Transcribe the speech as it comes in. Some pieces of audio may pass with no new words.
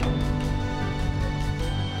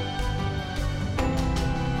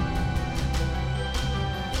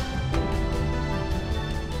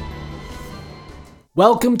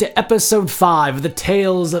Welcome to episode 5 of the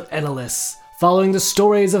Tales of Ennelis, following the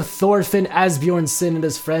stories of Thorfinn, Asbjornson, and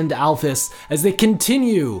his friend Alphys as they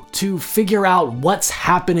continue to figure out what's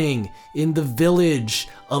happening in the village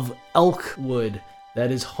of Elkwood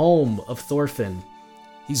that is home of Thorfinn.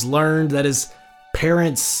 He's learned that his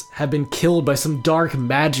parents have been killed by some dark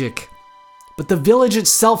magic, but the village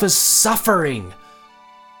itself is suffering.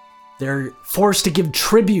 They're forced to give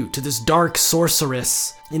tribute to this dark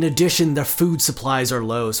sorceress. In addition, their food supplies are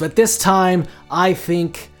low. So at this time, I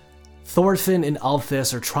think Thorfinn and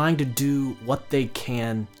Alphys are trying to do what they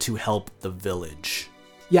can to help the village.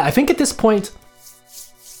 Yeah, I think at this point,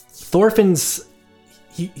 Thorfinn's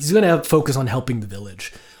he's going to focus on helping the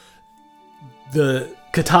village. The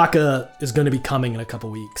Kataka is going to be coming in a couple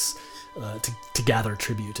weeks to gather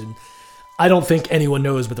tribute, and I don't think anyone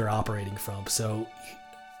knows where they're operating from. So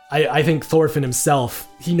I think Thorfinn himself,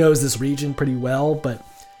 he knows this region pretty well, but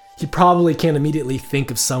he probably can't immediately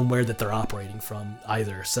think of somewhere that they're operating from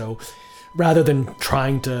either. So rather than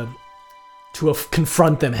trying to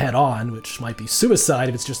confront them head on, which might be suicide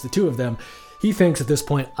if it's just the two of them, he thinks at this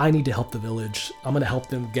point, I need to help the village. I'm going to help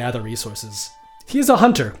them gather resources. He is a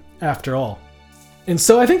hunter, after all. And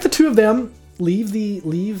so I think the two of them leave the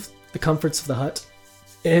comforts of the hut.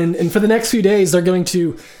 And for the next few days, they're going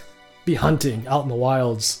to be hunting out in the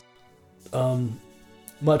wilds,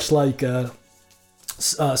 much like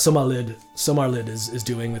Somarlid is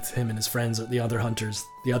doing with him and his friends, the other hunters,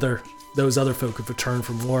 those other folk who've returned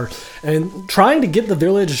from war, and trying to get the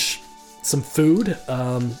village some food,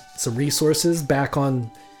 some resources get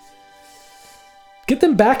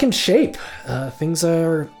them back in shape. Things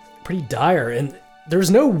are pretty dire, and there's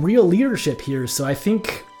no real leadership here, so I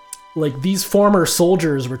think like these former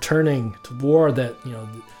soldiers returning to war that,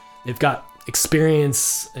 they've got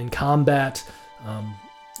experience in combat,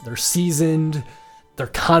 they're seasoned, they're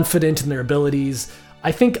confident in their abilities.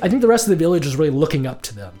 I think the rest of the village is really looking up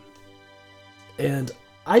to them. And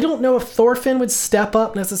I don't know if Thorfinn would step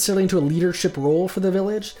up necessarily into a leadership role for the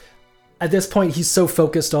village. At this point, he's so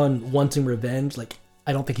focused on wanting revenge,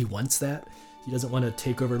 I don't think he wants that. He doesn't want to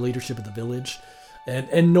take over leadership of the village.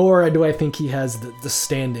 And nor do I think he has the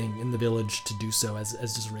standing in the village to do so as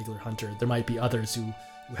just a regular hunter. There might be others who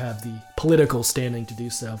have the political standing to do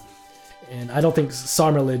so. And I don't think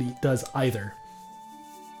Somarlid does either.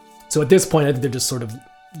 So at this point, I think they're just sort of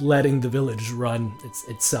letting the village run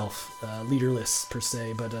itself, leaderless per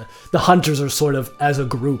se. But the hunters are sort of, as a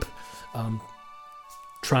group,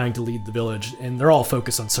 trying to lead the village. And they're all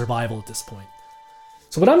focused on survival at this point.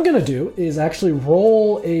 So what I'm going to do is actually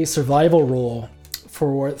roll a survival roll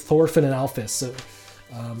for Thorfinn and Alphys. So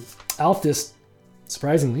Alphys,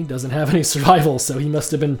 surprisingly, doesn't have any survival, so he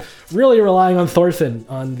must have been really relying on Thorfinn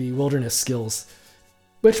on the wilderness skills,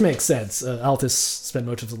 which makes sense. Alphys spent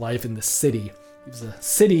much of his life in the city. He was a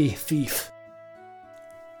city thief.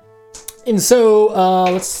 And so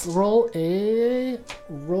let's roll a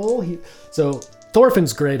roll. So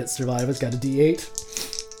Thorfinn's great at survival. He's got a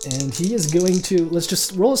D8, and he is going to, let's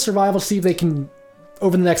just roll a survival, see if they can,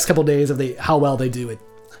 over the next couple days, how well they do at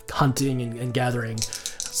hunting and gathering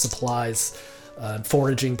supplies.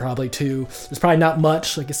 Foraging probably too. There's probably not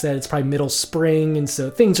much. Like I said, it's probably middle spring, and so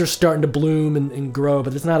things are starting to bloom and grow, but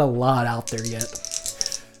there's not a lot out there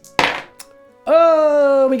yet.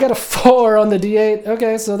 Oh, we got a 4 on the D8.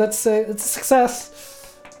 Okay, so it's a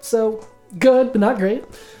success. So good, but not great.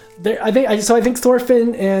 I think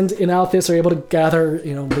Thorfinn and Alphys are able to gather.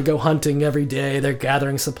 They go hunting every day. They're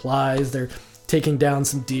gathering supplies. They're taking down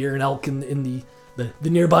some deer and elk in the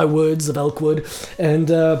nearby woods of Elkwood, and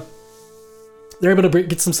they're able to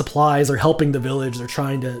get some supplies. They're helping the village. They're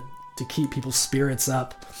trying to keep people's spirits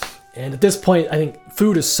up. And at this point, I think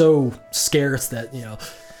food is so scarce that,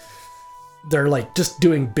 they're just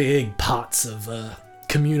doing big pots of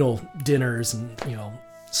communal dinners and,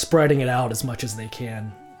 spreading it out as much as they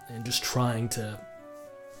can and just trying to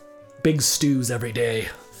big stews every day.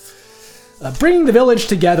 Bringing the village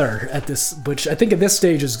together which I think at this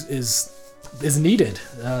stage is needed.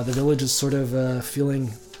 The village is sort of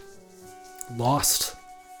feeling lost.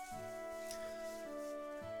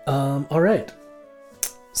 All right.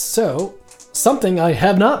 So something I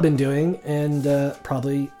have not been doing and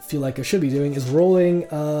probably feel like I should be doing is rolling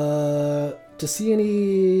to see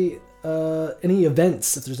any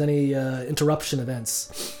events, if there's any interruption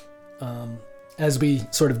events. As we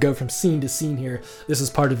sort of go from scene to scene here, this is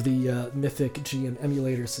part of the Mythic GM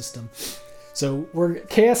emulator system. So we're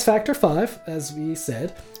Chaos Factor 5, as we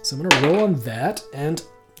said. So I'm going to roll on that, and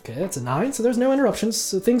okay, that's a 9, so there's no interruptions,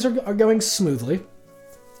 so things are going smoothly.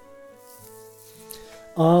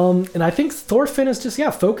 And I think Thorfinn is just,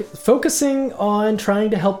 focusing on trying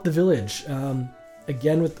to help the village.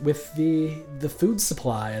 again with the food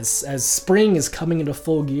supply as spring is coming into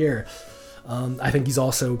full gear. I think he's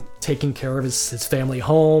also taking care of his family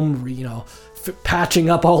home, patching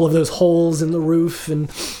up all of those holes in the roof and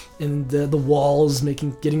the walls,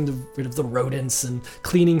 getting rid of the rodents and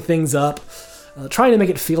cleaning things up, trying to make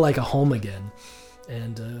it feel like a home again.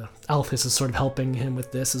 And Alphys is sort of helping him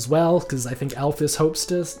with this as well, because I think Alphys hopes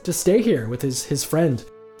to stay here with his friend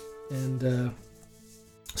and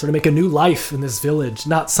sort of make a new life in this village.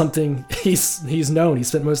 Not something he's known. He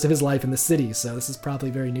spent most of his life in the city, so this is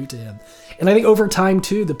probably very new to him. And I think over time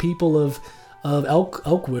too, the people of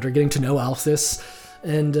Elkwood are getting to know Alphys,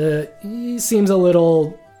 and he seems a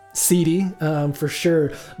little seedy for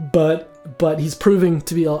sure, but he's proving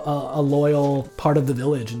to be a loyal part of the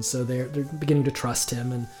village, and so they're beginning to trust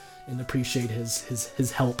him and appreciate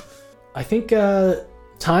his help. I think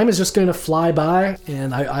time is just going to fly by,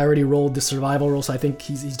 and I already rolled the survival roll, so I think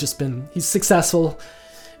he's successful.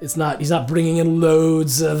 He's not bringing in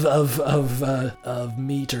loads of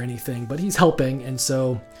meat or anything, but he's helping, and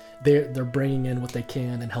so they're bringing in what they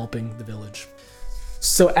can and helping the village.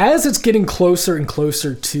 So as it's getting closer and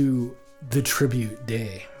closer to the tribute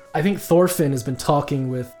day, I think Thorfinn has been talking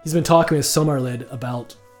with Somarlid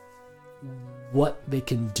about what they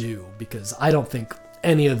can do, because I don't think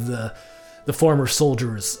any of the former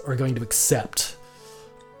soldiers are going to accept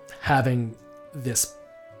having this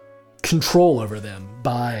control over them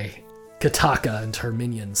by Kataka and her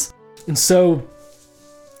minions. And so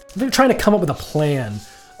they're trying to come up with a plan.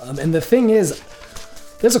 And the thing is,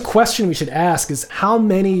 there's a question we should ask is, how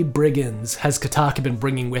many brigands has Kataka been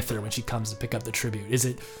bringing with her when she comes to pick up the tribute? Is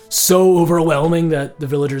it so overwhelming that the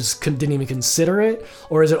villagers didn't even consider it?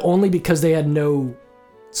 Or is it only because they had no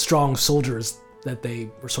strong soldiers that they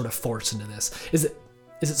were sort of forced into this? Is it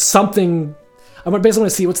something... I basically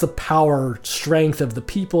want to see what's the power strength of the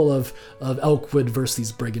people of Elkwood versus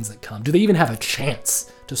these brigands that come. Do they even have a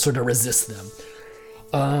chance to sort of resist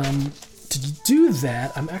them? To do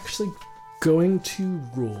that, I'm actually going to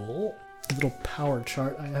roll a little power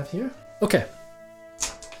chart I have here. Okay.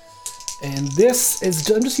 And this is,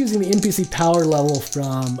 I'm just using the NPC power level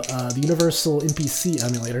from the Universal NPC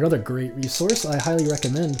Emulator, another great resource I highly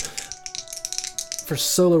recommend for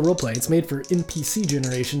solo roleplay. It's made for NPC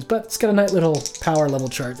generations, but it's got a nice little power level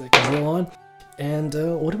chart that I can roll on. And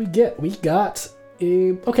what do we get? We got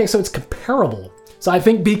okay, so it's comparable. So I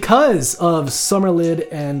think because of Somarlid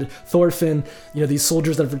and Thorfinn, these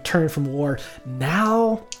soldiers that have returned from war,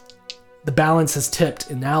 now the balance has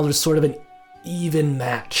tipped, and now there's sort of an even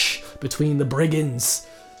match between the brigands.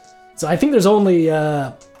 So I think there's only,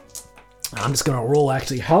 I'm just gonna roll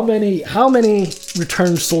actually, how many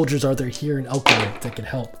returned soldiers are there here in Elkwood that can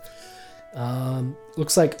help?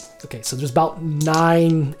 Looks like, okay, so there's about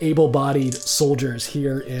 9 able-bodied soldiers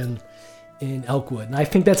here in Elkwood, and I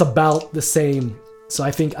think that's about the same. So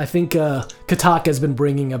I think Kataka has been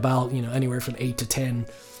bringing about, anywhere from 8 to 10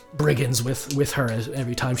 brigands with her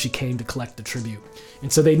every time she came to collect the tribute. And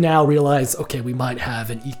so they now realize, okay, we might have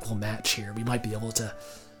an equal match here. We might be able to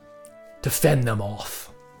fend them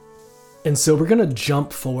off. And so we're gonna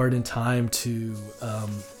jump forward in time to,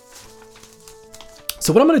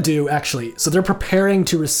 so what I'm gonna do actually, so they're preparing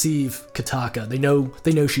to receive Kataka. They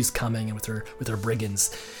know she's coming, and with her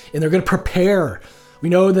brigands, and they're gonna prepare. We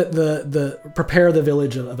know that prepare the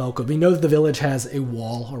village of Elkwood. We know that the village has a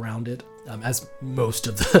wall around it, as most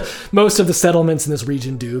of the settlements in this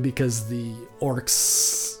region do, because the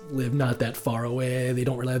orcs live not that far away. They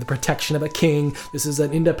don't really have the protection of a king. This is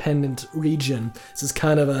an independent region. This is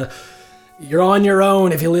kind of you're on your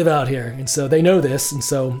own if you live out here, and so they know this, and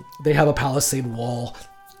so they have a palisade wall.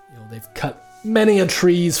 They've cut many a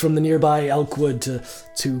trees from the nearby Elkwood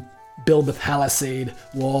to build the palisade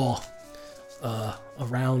wall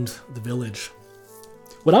around the village.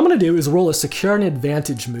 What I'm going to do is roll a secure and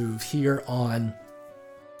advantage move here on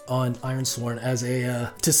Ironsworn as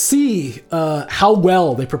to see how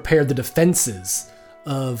well they prepared the defenses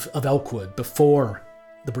of Elkwood before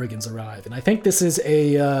the brigands arrive. And I think this is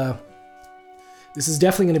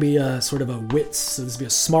definitely going to be a sort of a wits, so this will be a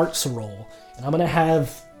smarts roll. And I'm going to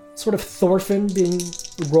have sort of Thorfinn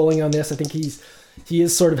rolling on this. I think he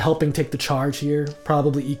is sort of helping take the charge here,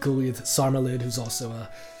 probably equally with Somarlid, who's also a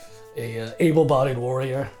able-bodied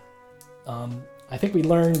warrior. I think we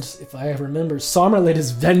learned, if I remember, Somarlid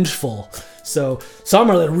is vengeful, so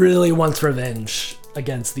Somarlid really wants revenge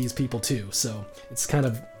against these people too. So it's kind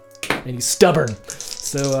of, and he's stubborn.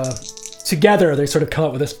 So together they sort of come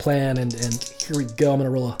up with this plan, and here we go. I'm gonna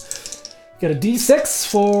roll got a D6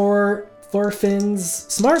 for Thorfinn's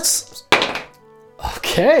smarts.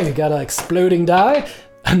 Okay, we got an exploding die.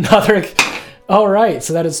 Another All right,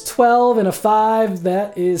 so that is 12 and a 5.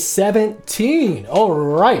 That is 17. All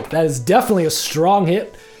right, that is definitely a strong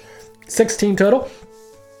hit. 16 total.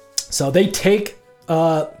 So they take,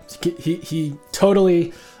 he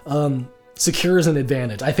totally secures an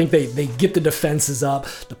advantage. I think they get the defenses up.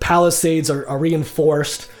 The palisades are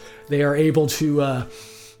reinforced. They are able to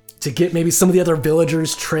get maybe some of the other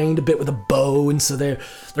villagers trained a bit with a bow, and so they've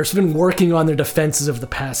been working on their defenses over the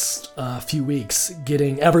past few weeks,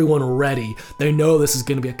 getting everyone ready. They know this is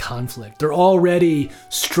going to be a conflict. They're already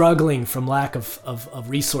struggling from lack of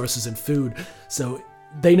resources and food, so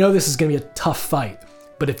they know this is going to be a tough fight.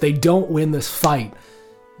 But if they don't win this fight,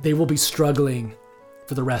 they will be struggling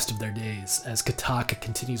for the rest of their days as Kataka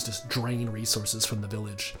continues to drain resources from the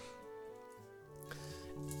village.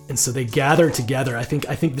 And so they gather together. I think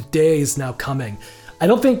the day is now coming. I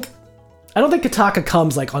don't think Kataka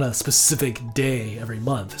comes like on a specific day every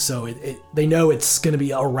month. So they know it's going to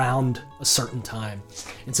be around a certain time,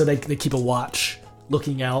 and so they keep a watch,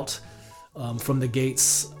 looking out from the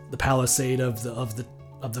gates, the palisade of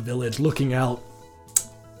the village, looking out,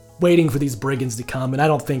 waiting for these brigands to come. And I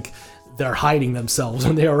don't think they're hiding themselves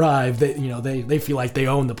when they arrive. They feel like they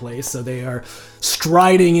own the place, so they are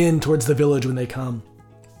striding in towards the village when they come.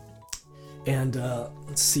 And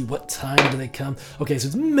let's see, what time do they come? Okay, so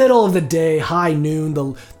it's middle of the day, high noon.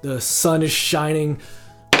 The sun is shining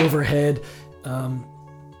overhead.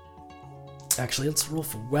 Actually, let's roll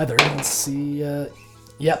for weather. Let's see.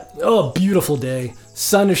 Yep. Oh, beautiful day.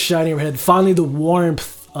 Sun is shining overhead. Finally, the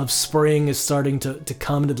warmth of spring is starting to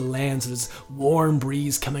come into the land. So there's warm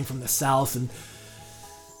breeze coming from the south, and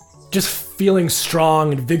just feeling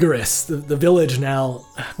strong and vigorous. The village now,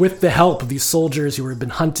 with the help of these soldiers who have been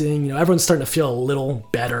hunting, everyone's starting to feel a little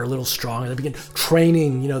better, a little stronger. They begin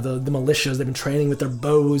training, the militias. They've been training with their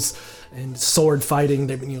bows and sword fighting.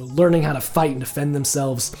 They've been, learning how to fight and defend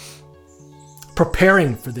themselves,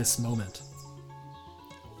 preparing for this moment.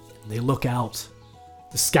 And they look out,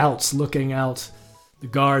 the scouts looking out, the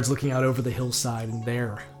guards looking out over the hillside, and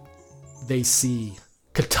there they see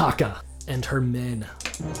Kataka and her men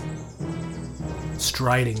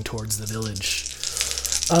striding towards the village.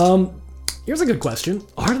 Here's a good question.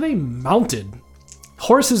 Are they mounted?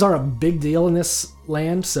 Horses are a big deal in this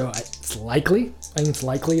land, so I think it's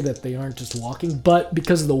likely that they aren't just walking, but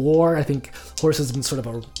because of the war, I think horses have been sort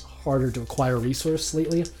of a harder to acquire resource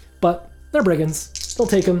lately, but they're brigands. They'll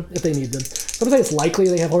take them if they need them. So I'm saying it's likely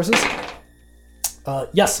they have horses.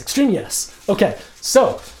 Yes, extreme yes. Okay,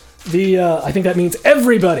 so I think that means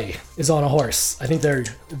everybody is on a horse. I think they're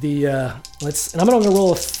and I'm gonna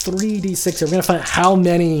roll a 3d6 here. We're gonna find how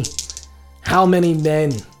many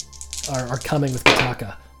men are coming with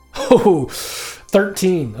Kataka. Oh,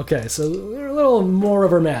 13. Okay, so they're a little more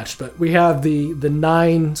overmatched, but we have the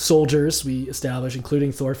 9 soldiers we established,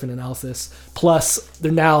 including Thorfinn and Althus, plus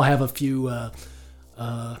they now have a few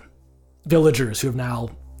villagers who have now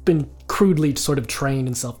been crudely sort of trained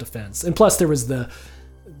in self-defense. And plus there was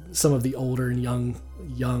some of the older and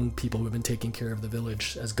young people who have been taking care of the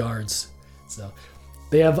village as guards. So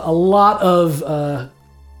they have a lot of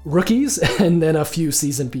rookies and then a few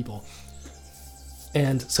seasoned people.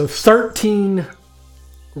 And so 13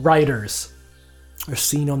 riders are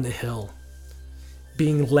seen on the hill,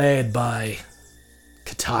 being led by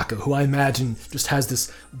Kataka, who I imagine just has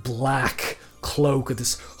this black cloak with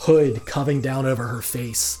this hood coming down over her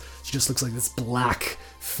face. She just looks like this black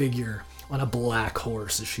figure on a black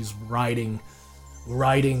horse as she's riding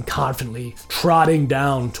confidently, trotting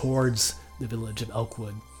down towards the village of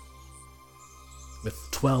Elkwood, with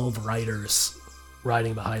 12 riders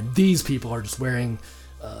riding behind. These people are just wearing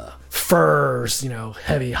furs,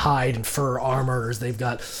 heavy hide and fur armors. They've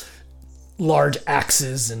got large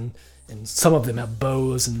axes, and some of them have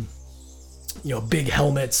bows and big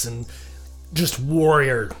helmets, and just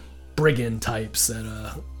warrior brigand types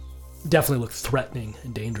that definitely look threatening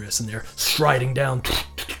and dangerous. And they're striding down,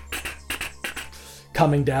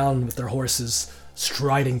 coming down with their horses,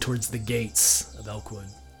 striding towards the gates of Elkwood.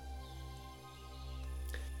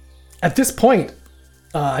 At this point,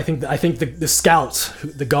 I think the scouts,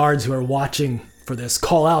 the guards who are watching for this,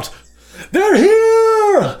 call out, "They're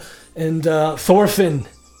here!" And Thorfinn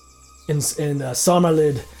and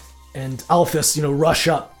Samarlid and Alphys, rush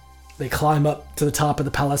up. They climb up to the top of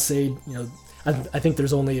the palisade. I think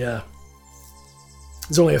there's only a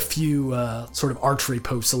few sort of archery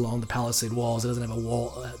posts along the palisade walls. It doesn't have a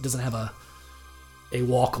wall. It doesn't have a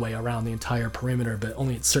walkway around the entire perimeter, but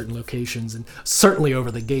only at certain locations, and certainly over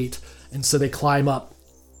the gate. And so they climb up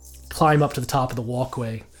to the top of the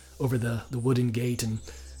walkway over the wooden gate and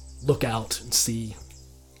look out and see,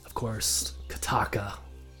 of course, Kataka,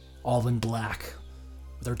 all in black,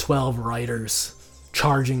 with her 12 riders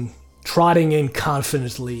trotting in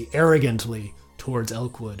confidently, arrogantly towards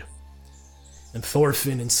Elkwood. And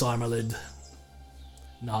Thorfinn and Sarmalid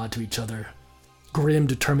nod to each other, grim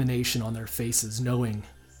determination on their faces, knowing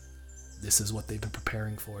this is what they've been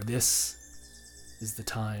preparing for. This is the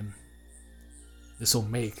time. This will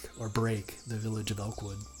make or break the village of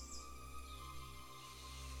Elkwood.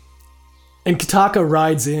 And Kataka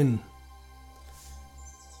rides in,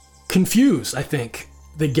 confused, I think.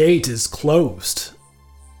 The gate is closed.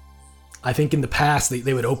 I think in the past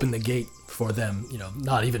they would open the gate for them,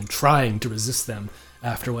 not even trying to resist them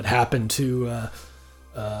after what happened to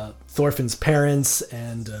Thorfinn's parents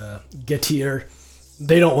and Getir.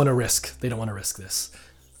 They don't want to risk this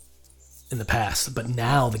in the past, but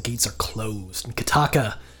now the gates are closed. And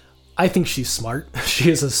Kataka, I think she's smart. She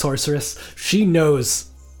is a sorceress. She knows,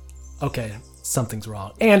 okay, something's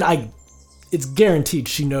wrong. And it's guaranteed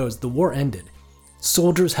she knows the war ended.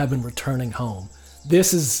 Soldiers have been returning home.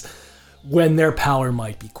 This is when their power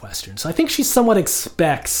might be questioned. So I think she somewhat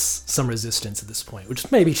expects some resistance at this point,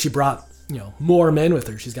 which maybe she brought, more men with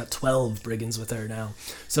her. She's got 12 brigands with her now.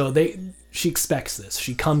 So she expects this.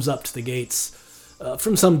 She comes up to the gates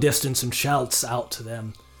from some distance and shouts out to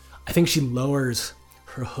them. I think she lowers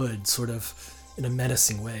her hood sort of in a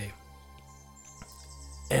menacing way.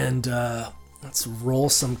 And let's roll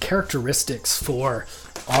some characteristics for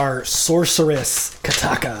our sorceress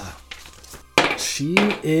Kataka. She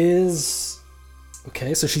is...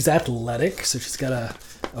 Okay, so she's athletic. So she's got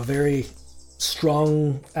a very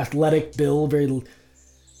strong athletic build, very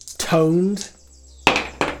toned.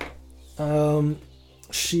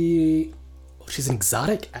 She's an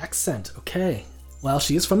exotic accent. Okay. Well,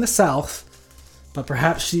 she is from the south, but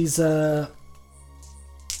perhaps she's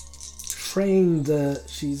trained.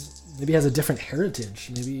 She's maybe has a different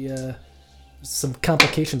heritage. Maybe some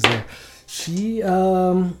complications there. She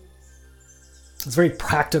is very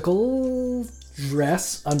practical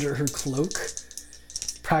dress under her cloak.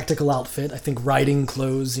 Practical outfit. I think riding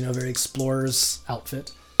clothes. Very explorer's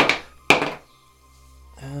outfit.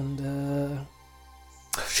 And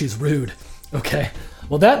she's rude. Okay.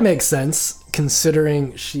 Well, that makes sense,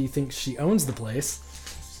 considering she thinks she owns the place.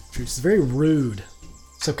 She's very rude.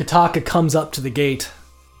 So Kataka comes up to the gate.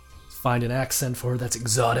 Find an accent for her that's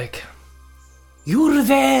exotic. You're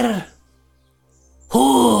there!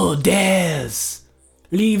 Who dares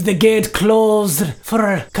leave the gate closed for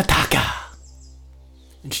Kataka?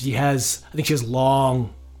 And she has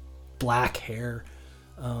long black hair,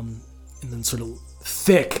 and then sort of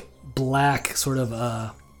thick black sort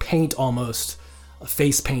of paint, almost a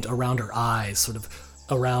face paint around her eyes, sort of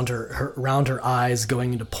around her eyes,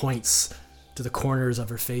 going into points to the corners of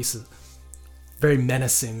her face. Very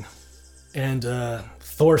menacing. And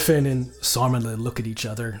Thorfinn and Sarmalid look at each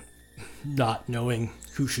other, not knowing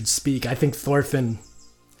who should speak. I think Thorfinn,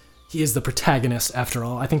 he is the protagonist after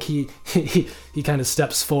all. I think he kind of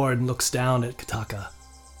steps forward and looks down at Kataka.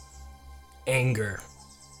 Anger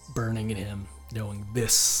burning in him, knowing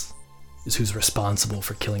this is who's responsible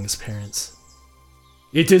for killing his parents.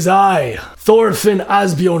 It is I, Thorfinn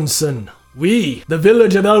Asbjornsson. We, the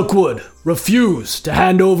village of Elkwood, refuse to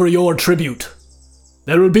hand over your tribute.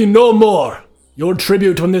 There will be no more. Your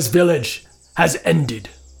tribute from this village has ended.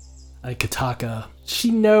 Kataka,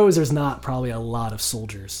 she knows there's not probably a lot of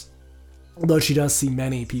soldiers. Although she does see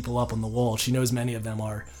many people up on the wall, she knows many of them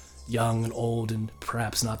are young and old and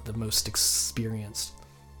perhaps not the most experienced.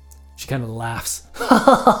 She kind of laughs.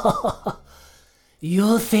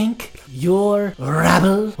 You think your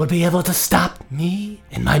rabble will be able to stop me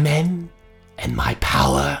and my men and my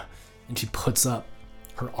power? And she puts up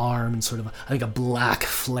her arm and sort of, I think a black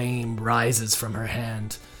flame rises from her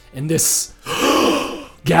hand. And this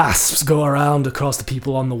gasps go around across the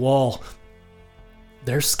people on the wall.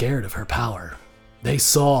 They're scared of her power. They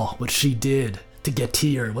saw what she did to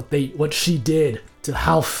Getir, what she did to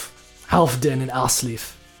Halfdan and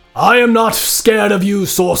Aslif. I am not scared of you,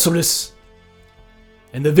 sorceress.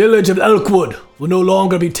 And the village of Elkwood will no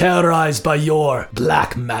longer be terrorized by your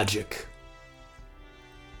black magic.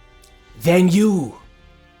 Then you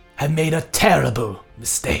have made a terrible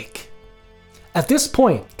mistake. At this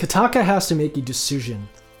point, Kataka has to make a decision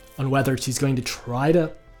on whether she's going to try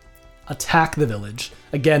to attack the village.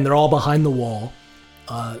 Again, they're all behind the wall.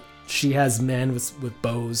 She has men with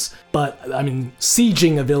bows, but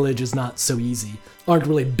sieging a village is not so easy. Aren't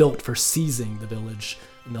really built for seizing the village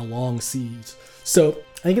in a long siege. So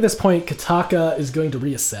I think at this point, Kataka is going to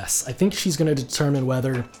reassess. I think she's going to determine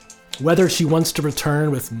whether she wants to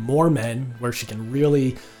return with more men, where she can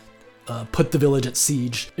really put the village at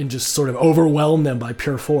siege and just sort of overwhelm them by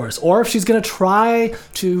pure force, or if she's going to try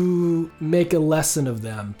to make a lesson of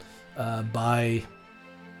them by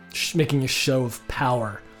making a show of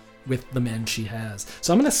power with the men she has.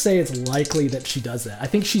 So I'm going to say it's likely that she does that. I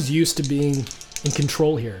think she's used to being in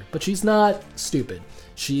control here, but she's not stupid.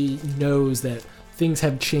 She knows that things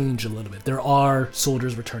have changed a little bit. There are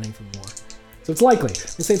soldiers returning from war. So it's likely.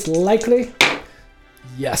 Let's say it's likely.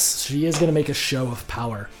 Yes, she is going to make a show of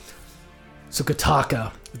power. So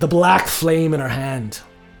Kataka, with the black flame in her hand,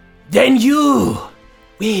 then you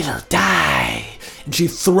will die. And she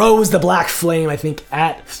throws the black flame, I think,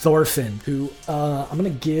 at Thorfinn, who I'm going to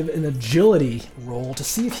give an agility roll to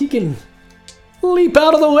see if he can leap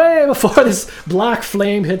out of the way before this black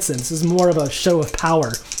flame hits him. This is more of a show of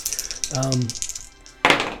power.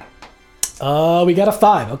 We got a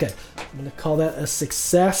 5. Okay, I'm going to call that a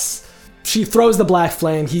success. She throws the black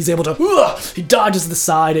flame. He's able to... he dodges to the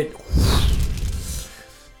side. It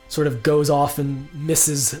sort of goes off and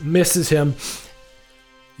misses him.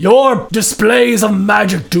 Your displays of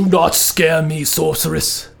magic do not scare me,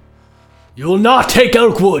 sorceress. You will not take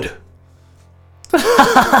Elkwood.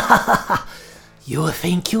 You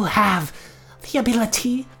think you have the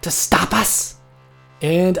ability to stop us?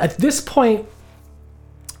 And at this point,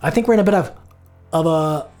 I think we're in a bit of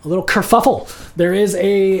a little kerfuffle. There is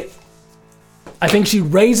I think she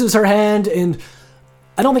raises her hand, and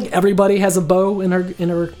I don't think everybody has a bow in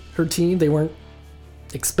her team. They weren't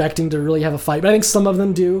expecting to really have a fight, but I think some of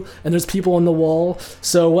them do, and there's people on the wall.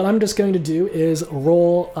 So what I'm just going to do is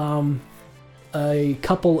roll a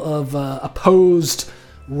couple of opposed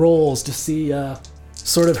rolls to see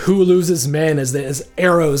sort of who loses men as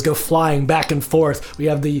arrows go flying back and forth. We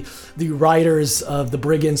have the riders of the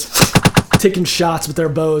brigands taking shots with their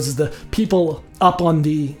bows as the people up on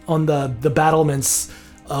the battlements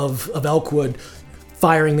of Elkwood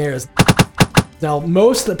firing theirs. Now,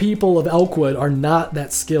 most of the people of Elkwood are not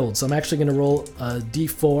that skilled, so I'm actually going to roll a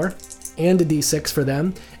d4 and a d6 for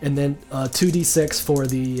them, and then 2d6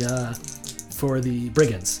 for the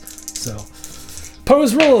brigands. So,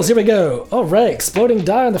 pose rules. Here we go. All right, exploding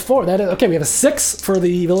die on the 4. That is okay. We have a 6 for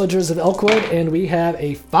the villagers of Elkwood, and we have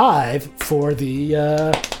a 5 for the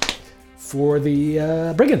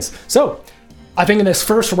brigands. So, I think in this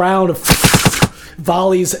first round of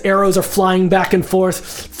volleys, arrows are flying back and forth.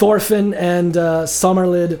 Thorfinn and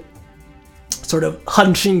Summerlid sort of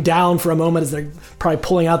hunching down for a moment as they're probably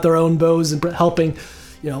pulling out their own bows and helping,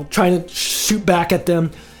 trying to shoot back at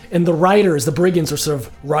them. And the riders, the brigands, are sort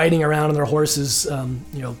of riding around on their horses,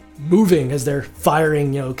 moving as they're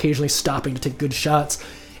firing, occasionally stopping to take good shots.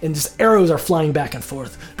 And just arrows are flying back and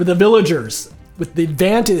forth. But the villagers, with the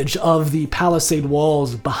advantage of the palisade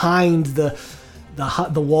walls behind the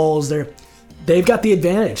walls, they've got the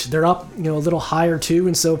advantage. They're up, a little higher too,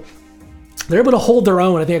 and so they're able to hold their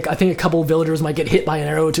own. I think a couple of villagers might get hit by an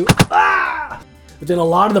arrow too. Ah! But then a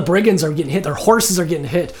lot of the brigands are getting hit. Their horses are getting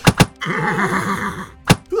hit. Ah!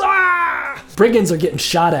 Brigands are getting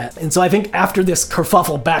shot at. And so I think after this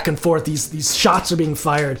kerfuffle back and forth, these shots are being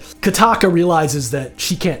fired. Kataka realizes that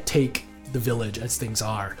she can't take the village as things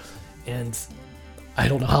are. And I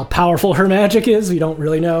don't know how powerful her magic is. We don't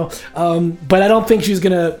really know. But I don't think she's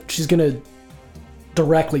gonna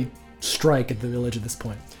directly strike at the village at this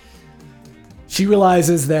point. She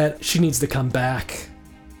realizes that she needs to come back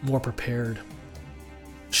more prepared.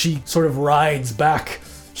 She sort of rides back.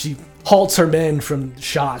 She halts her men from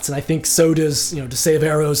shots, and I think so does, to save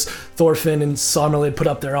arrows, Thorfinn and Somerlid put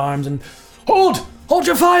up their arms and hold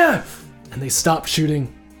your fire! And they stop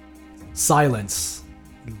shooting. Silence.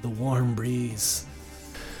 The warm breeze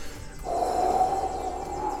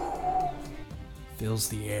fills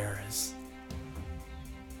the air as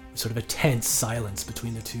sort of a tense silence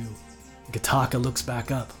between the two. Kataka looks back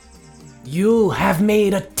up. You have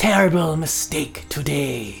made a terrible mistake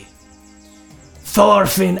today.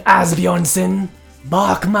 Thorfinn Asbjornsen,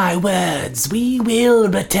 mark my words, we will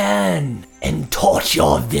return and torch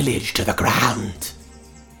your village to the ground.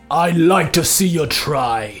 I'd like to see you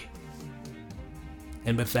try.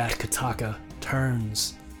 And with that, Kataka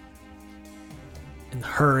turns, and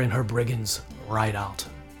her brigands ride out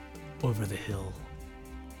over the hill.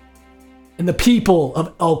 And the people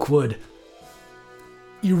of Elkwood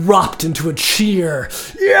erupt into a cheer.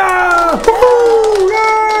 Yeah! Woo!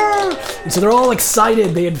 Yeah! And so they're all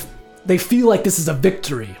excited. They feel like this is a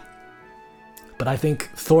victory. But I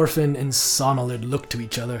think Thorfinn and Somerlid look to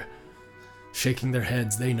each other, shaking their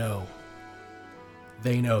heads. They know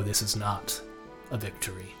this is not a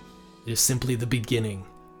victory. It is simply the beginning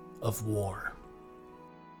of war.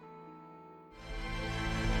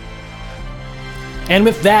 And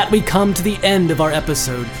with that, we come to the end of our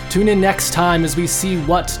episode. Tune in next time as we see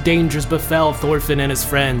what dangers befell Thorfinn and his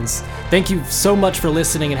friends. Thank you so much for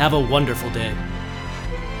listening and have a wonderful day.